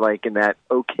could put them in that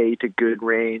okay to good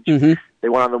range. Mm-hmm. They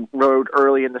went on the road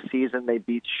early in the season. They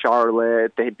beat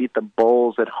Charlotte. They beat the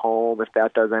Bulls at home, if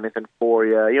that does anything for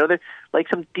you. They're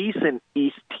some decent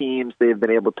East teams they've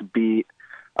been able to beat.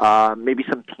 Maybe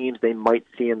some teams they might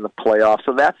see in the playoffs.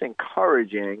 So that's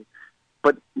encouraging.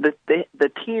 But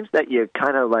the teams that you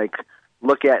kind of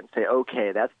look at and say,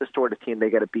 okay, that's the sort of team they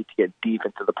got to beat to get deep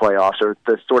into the playoffs, or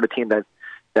the sort of team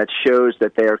that shows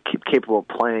that they're capable of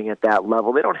playing at that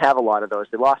level. They don't have a lot of those.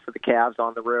 They lost to the Cavs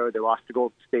on the road. They lost to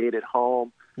Golden State at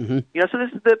home. Mm-hmm. So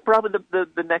this is probably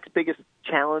the next biggest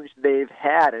challenge they've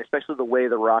had, and especially the way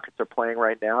the Rockets are playing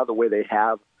right now, the way they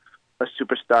have a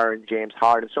superstar in James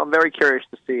Harden. So I'm very curious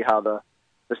to see how the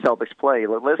Celtics play.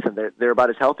 Listen, they're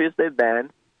about as healthy as they've been.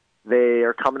 They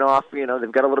are coming off, they've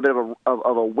got a little bit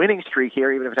of a winning streak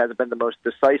here, even if it hasn't been the most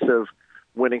decisive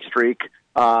winning streak.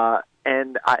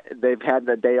 And they've had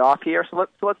the day off here, so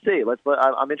let's see.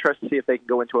 I'm interested to see if they can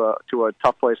go into a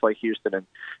tough place like Houston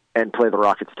and play the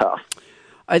Rockets tough.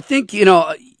 I think you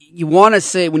want to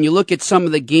say when you look at some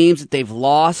of the games that they've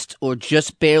lost or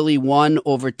just barely won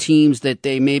over teams that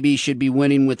they maybe should be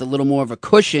winning with a little more of a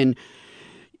cushion.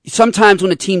 Sometimes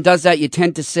when a team does that, you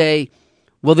tend to say,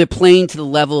 well, they're playing to the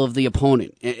level of the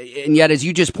opponent. And yet, as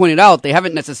you just pointed out, they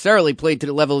haven't necessarily played to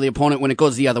the level of the opponent when it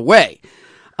goes the other way.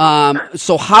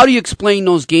 So how do you explain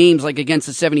those games like against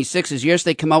the 76ers? Yes,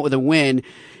 they come out with a win,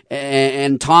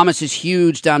 and Thomas is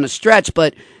huge down the stretch,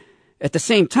 but at the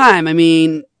same time,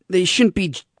 they shouldn't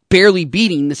be barely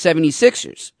beating the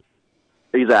 76ers.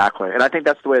 Exactly, and I think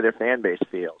that's the way their fan base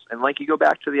feels. And you go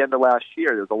back to the end of last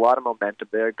year, there's a lot of momentum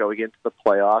there going into the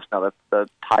playoffs. Now that the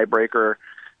tiebreaker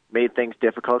made things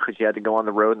difficult because you had to go on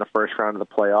the road in the first round of the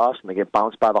playoffs, and they get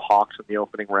bounced by the Hawks in the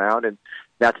opening round, and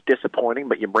that's disappointing.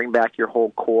 But you bring back your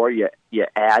whole core, you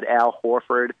add Al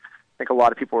Horford. I think a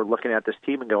lot of people are looking at this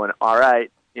team and going, all right,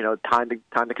 time to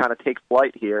kind of take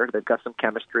flight here. They've got some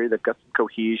chemistry, they've got some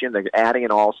cohesion, they're adding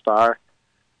an all-star.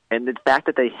 And the fact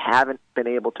that they haven't been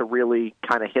able to really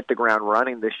kind of hit the ground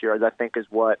running this year, I think, is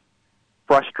what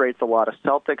frustrates a lot of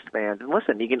Celtics fans. And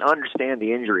listen, you can understand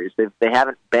the injuries. They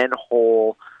haven't been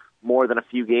whole more than a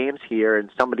few games here,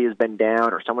 and somebody has been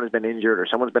down, or someone has been injured, or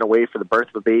someone's been away for the birth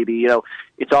of a baby.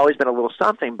 It's always been a little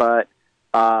something, but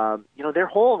they're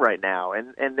whole right now,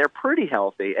 and they're pretty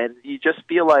healthy. And you just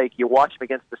feel like you watch them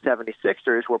against the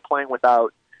 76ers, who are playing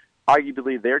without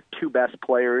arguably their two best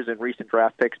players in recent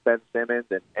draft picks, Ben Simmons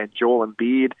and Joel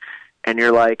Embiid, and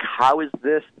you're like, how is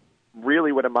this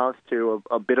really what amounts to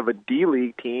a bit of a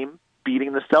D-League team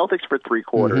beating the Celtics for three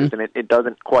quarters? Mm-hmm. And it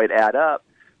doesn't quite add up.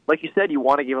 Like you said, you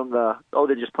want to give them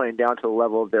they're just playing down to the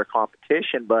level of their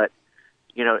competition, but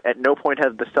at no point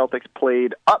have the Celtics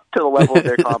played up to the level of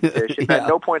their competition. Yeah. At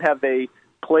no point have they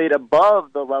played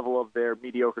above the level of their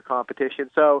mediocre competition.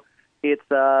 So it's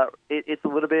a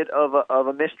little bit of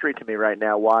a mystery to me right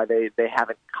now why they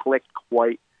haven't clicked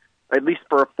quite, at least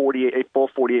for a full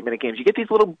 48-minute game. You get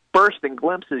these little bursting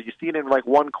glimpses. You see it in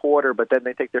one quarter, but then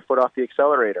they take their foot off the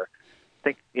accelerator. I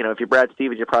think if you're Brad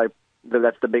Stevens,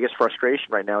 that's the biggest frustration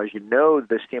right now. Is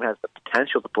this team has the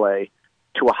potential to play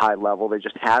to a high level. They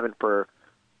just haven't for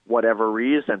whatever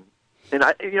reason. And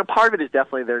part of it is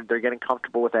definitely they're getting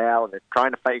comfortable with Al, and they're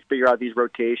trying to figure out these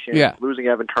rotations. Yeah. Losing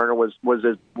Evan Turner was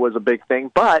a big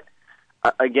thing, but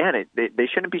again, they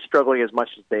shouldn't be struggling as much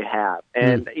as they have.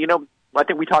 And I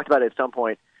think we talked about it at some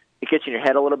point. It gets in your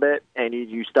head a little bit, and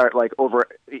you start over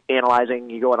analyzing.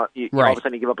 You go on, right. All of a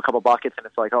sudden you give up a couple buckets, and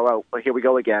it's like, oh, well, here we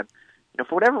go again.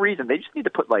 For whatever reason, they just need to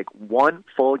put one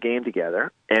full game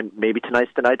together, and maybe tonight's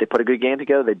the night. They put a good game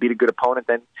together, they beat a good opponent,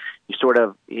 then you sort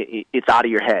of it's out of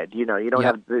your head. You don't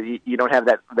have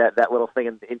that little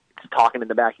thing it's talking in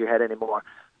the back of your head anymore.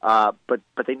 But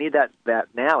they need that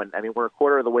now, and we're a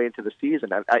quarter of the way into the season.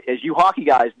 As you hockey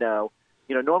guys know,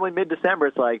 normally mid-December,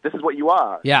 it's like, this is what you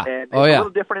are. Yeah. And it's a little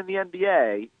different in the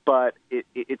NBA, but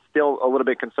it's still a little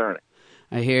bit concerning.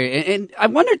 I hear you. And I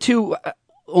wonder, too,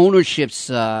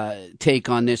 ownership's take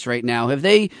on this right now. Have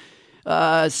they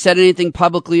said anything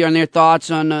publicly on their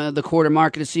thoughts on the quarter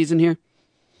market of season here?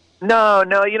 No.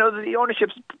 The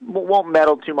ownerships won't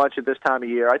meddle too much at this time of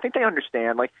year. I think they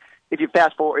understand. Like, if you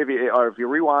fast forward, if you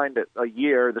rewind a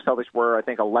year, the Celtics were, I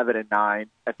think, 11-9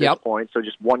 at this point, so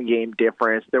just one game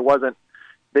difference. There wasn't.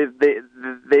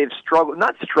 They've struggled,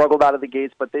 not struggled out of the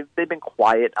gates, but they've been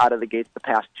quiet out of the gates the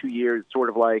past 2 years. Sort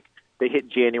of like they hit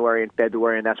January and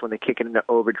February, and that's when they kick it into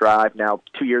overdrive. Now,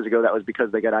 2 years ago, that was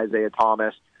because they got Isaiah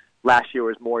Thomas. Last year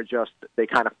was more just they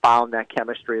kind of found that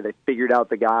chemistry. They figured out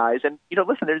the guys, and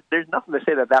listen, there's nothing to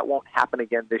say that won't happen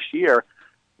again this year.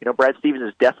 Brad Stevens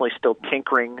is definitely still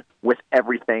tinkering with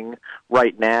everything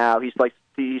right now.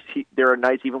 There are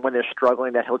nights even when they're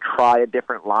struggling that he'll try a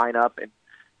different lineup, and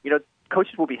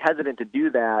coaches will be hesitant to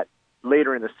do that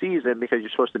later in the season because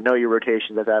you're supposed to know your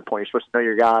rotations at that point. You're supposed to know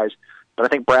your guys. But I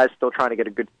think Brad's still trying to get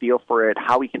a good feel for it,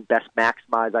 how he can best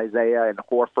maximize Isaiah and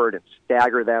Horford and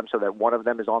stagger them so that one of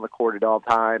them is on the court at all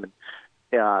time, and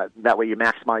that way you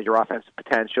maximize your offensive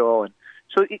potential. And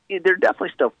so they're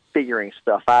definitely still figuring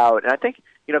stuff out. And I think,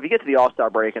 if you get to the All-Star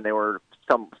break and they were,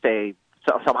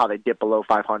 somehow they dip below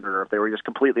 500 or if they were just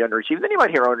completely underachieved, then you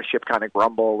might hear ownership kind of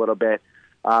grumble a little bit.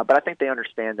 But I think they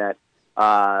understand that,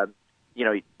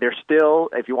 they're still,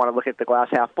 if you want to look at the glass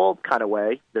half full kind of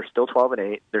way, they're still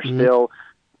 12-8. They're still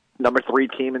number 3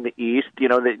 team in the East.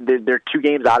 They're 2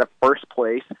 games out of first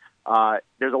place.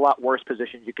 There's a lot worse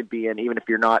positions you could be in, even if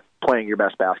you're not playing your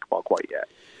best basketball quite yet.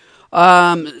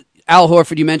 Al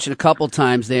Horford, you mentioned a couple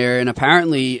times there, and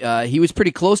apparently he was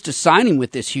pretty close to signing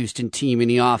with this Houston team in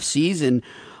the offseason.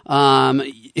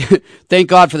 Thank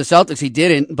God for the Celtics he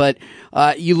didn't, but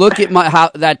you look at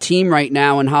how that team right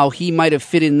now and how he might have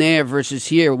fit in there versus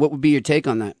here. What would be your take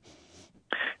on that?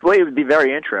 Well, it would be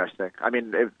very interesting. I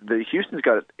mean, the Houston's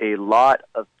got a lot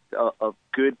of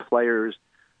good players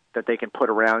that they can put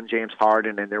around James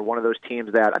Harden, and they're one of those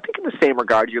teams that I think in the same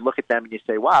regard, you look at them and you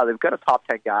say, wow, they've got a top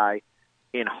 10 guy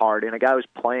in Harden, a guy who's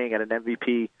playing at an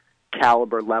MVP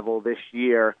caliber level this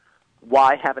year.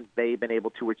 Why haven't they been able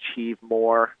to achieve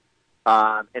more?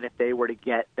 And if they were to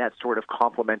get that sort of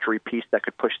complementary piece that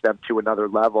could push them to another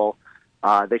level,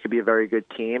 they could be a very good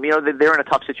team. They're in a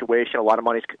tough situation. A lot of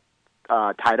money's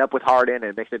tied up with Harden, and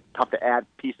it makes it tough to add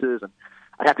pieces. And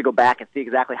I'd have to go back and see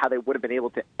exactly how they would have been able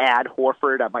to add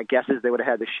Horford. My guess is they would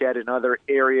have had to shed in other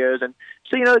areas. And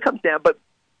so, it comes down. But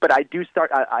I do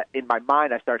start, in my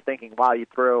mind, I start thinking, wow, you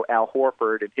throw Al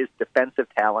Horford and his defensive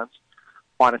talents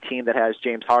on a team that has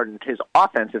James Harden and his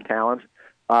offensive talents.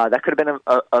 That could have been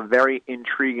a very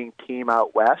intriguing team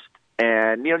out west.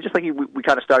 And, just like we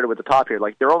kind of started with the top here,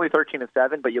 like they're only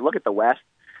 13-7, but you look at the West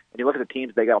and you look at the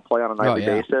teams they got to play on a nightly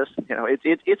basis.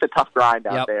 It's a tough grind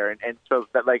out there. And so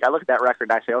I look at that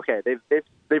record and I say, okay,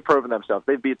 they've proven themselves.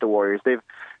 They've beat the Warriors.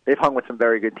 They've hung with some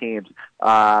very good teams.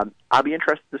 I'll be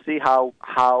interested to see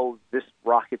how this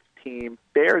Rockets team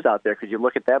fares out there, because you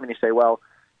look at them and you say, well,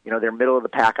 they're middle of the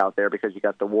pack out there because you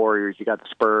got the Warriors, you got the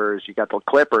Spurs, you got the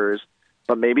Clippers.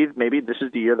 But maybe this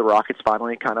is the year the Rockets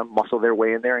finally kind of muscle their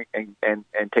way in there and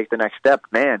take the next step.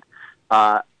 Man,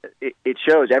 it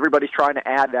shows everybody's trying to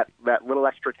add that little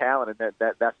extra talent, and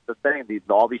that's the thing.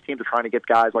 All these teams are trying to get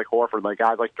guys like Horford, like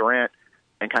guys like Durant,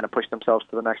 and kind of push themselves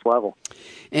to the next level.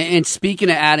 And speaking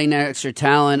of adding extra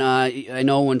talent, I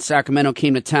know when Sacramento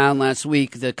came to town last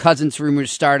week, the Cousins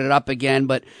rumors started up again,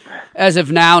 but as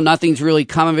of now, nothing's really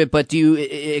come of it. But do you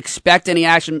expect any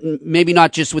action, maybe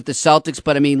not just with the Celtics,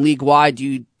 but I mean league-wide, do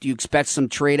you expect some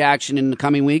trade action in the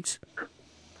coming weeks?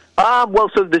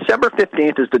 So December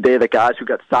 15th is the day that guys who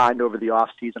got signed over the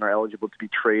offseason are eligible to be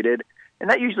traded. And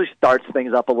that usually starts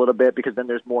things up a little bit because then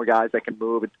there's more guys that can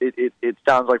move. It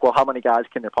sounds like, well, how many guys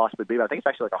can there possibly be? But I think it's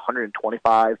actually like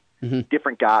 125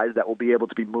 different guys that will be able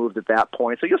to be moved at that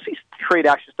point. So you'll see trade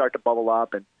action start to bubble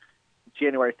up, and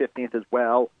January 15th as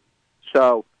well.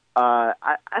 So I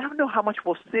don't know how much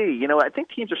we'll see. I think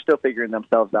teams are still figuring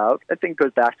themselves out. I think it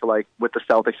goes back to like with the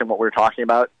Celtics and what we were talking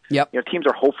about. Yep. Teams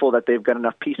are hopeful that they've got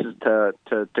enough pieces to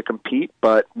compete,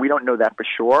 but we don't know that for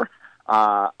sure.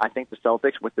 I think the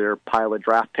Celtics, with their pile of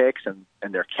draft picks and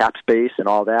their cap space and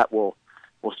all that, will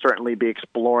certainly be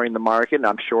exploring the market. And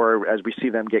I'm sure as we see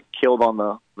them get killed on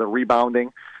the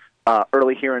rebounding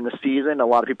early here in the season, a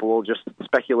lot of people will just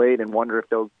speculate and wonder if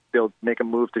they'll make a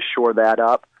move to shore that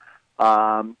up.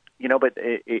 But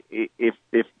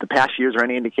if the past years are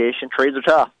any indication, trades are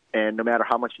tough. And no matter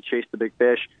how much you chase the big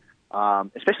fish,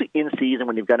 especially in season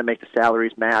when you've got to make the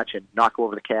salaries match and not go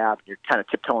over the cap, you're kind of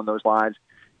tiptoeing those lines.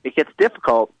 it gets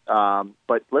difficult.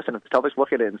 But listen, if the Celtics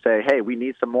look at it and say, hey, we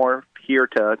need some more here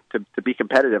to be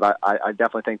competitive, I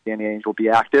definitely think Danny Ainge will be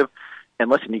active. And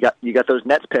listen, you got those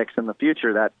Nets picks in the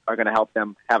future that are going to help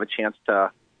them have a chance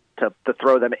to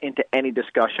throw them into any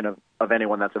discussion of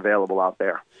anyone that's available out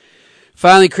there.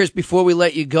 Finally, Chris, before we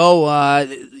let you go,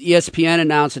 ESPN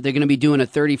announced that they're going to be doing a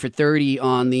 30 for 30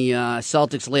 on the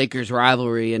Celtics-Lakers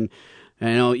rivalry. And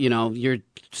I know, you're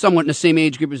somewhat in the same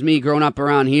age group as me growing up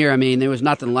around here. I mean, there was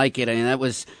nothing like it. I mean, that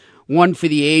was one for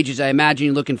the ages. I imagine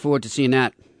you're looking forward to seeing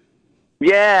that.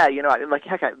 Yeah, like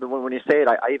heck, when you say it,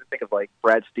 I even think of like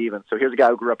Brad Stevens. So here's a guy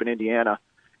who grew up in Indiana,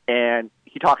 and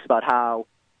he talks about how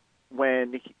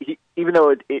when even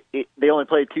though they only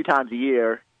played 2 times a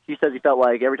year, he says he felt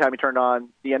like every time he turned on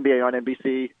the NBA on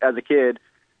NBC as a kid,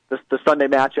 the Sunday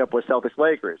matchup was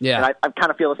Celtics-Lakers. Yeah. And I kind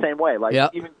of feel the same way. Like,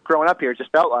 even growing up here, it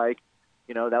just felt like,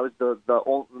 that was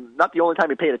not the only time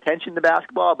he paid attention to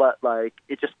basketball, but, like,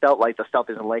 it just felt like the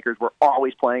Celtics and Lakers were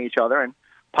always playing each other, and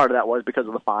part of that was because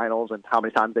of the finals and how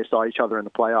many times they saw each other in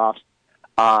the playoffs.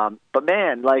 But,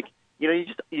 man, like,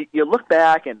 you look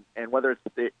back, and whether it's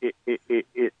the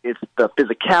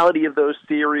physicality of those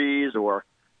series or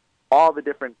all the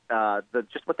different,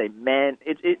 just what they meant,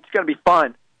 it's going to be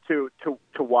fun to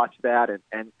watch that and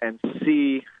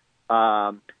see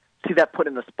that put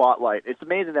in the spotlight. It's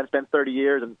amazing that it's been 30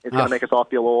 years and it's going to make us all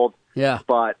feel old. Yeah.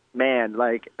 But man,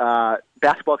 like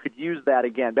basketball could use that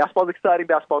again. Basketball's exciting,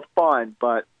 basketball's fun,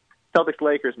 but Celtics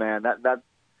Lakers, man, that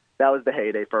was the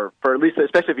heyday for at least,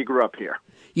 especially if you grew up here.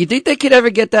 You think they could ever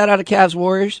get that out of Cavs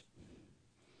Warriors?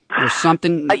 Or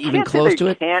something even close to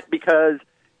it? I can't because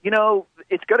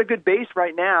it's got a good base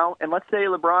right now, and let's say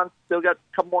LeBron's still got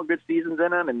a couple more good seasons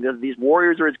in him, and these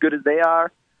Warriors are as good as they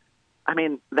are. I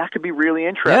mean, that could be really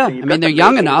interesting. Yeah, they're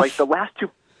young enough. Like the last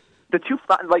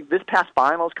like this past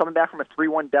finals, coming back from a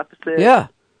 3-1 deficit. Yeah,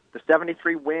 the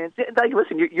 73 wins. Like,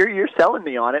 listen, you're selling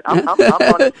me on it. I'm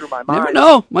running through my mind. Never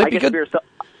know. Might be good.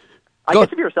 I guess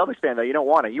if you're a Celtics fan, though, you don't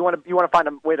want it. You want to find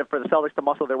a way for the Celtics to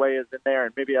muscle their way in there,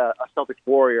 and maybe a Celtics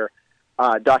Warrior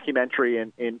documentary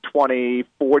in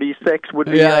 2046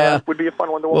 would be a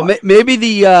fun one to watch. Well,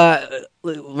 maybe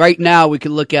right now we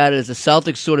could look at it as the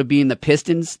Celtics sort of being the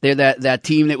Pistons. They're that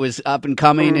team that was up and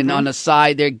coming, and on the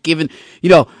side they're giving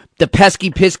the pesky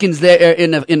Pistons there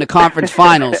in the conference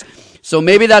finals. So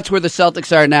maybe that's where the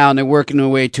Celtics are now, and they're working their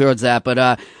way towards that. But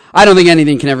I don't think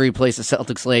anything can ever replace the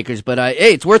Celtics Lakers. But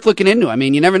hey, it's worth looking into. I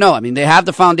mean, you never know. I mean, they have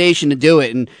the foundation to do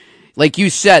it, and like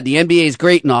you said, the NBA is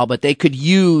great and all, but they could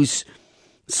use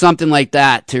something like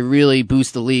that to really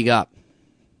boost the league up.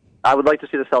 I would like to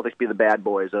see the Celtics be the bad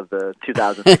boys of the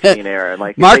 2016 era.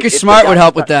 Like Marcus Smart would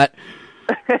help with that.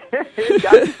 If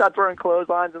guys start throwing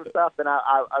clotheslines and stuff, then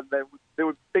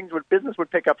business would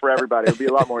pick up for everybody. It would be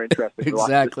a lot more interesting.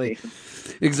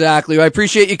 Exactly. I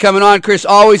appreciate you coming on, Chris.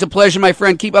 Always a pleasure, my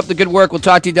friend. Keep up the good work. We'll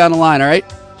talk to you down the line. All right.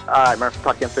 All right, Murph.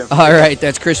 Talk to you soon. All right.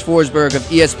 That's Chris FORSBERG of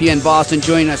ESPN Boston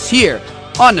joining us here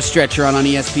on the Stretch Run on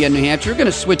ESPN New Hampshire. We're going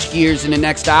to switch gears in the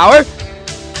next hour.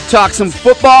 Talk some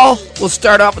football. We'll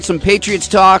start off with some Patriots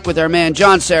talk with our man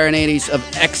John Serenades of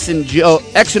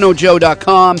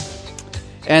XNOJoe.com.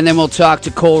 And then we'll talk to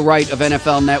Cole Wright of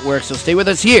NFL Network. So stay with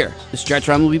us here. The Stretch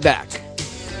Run will be back.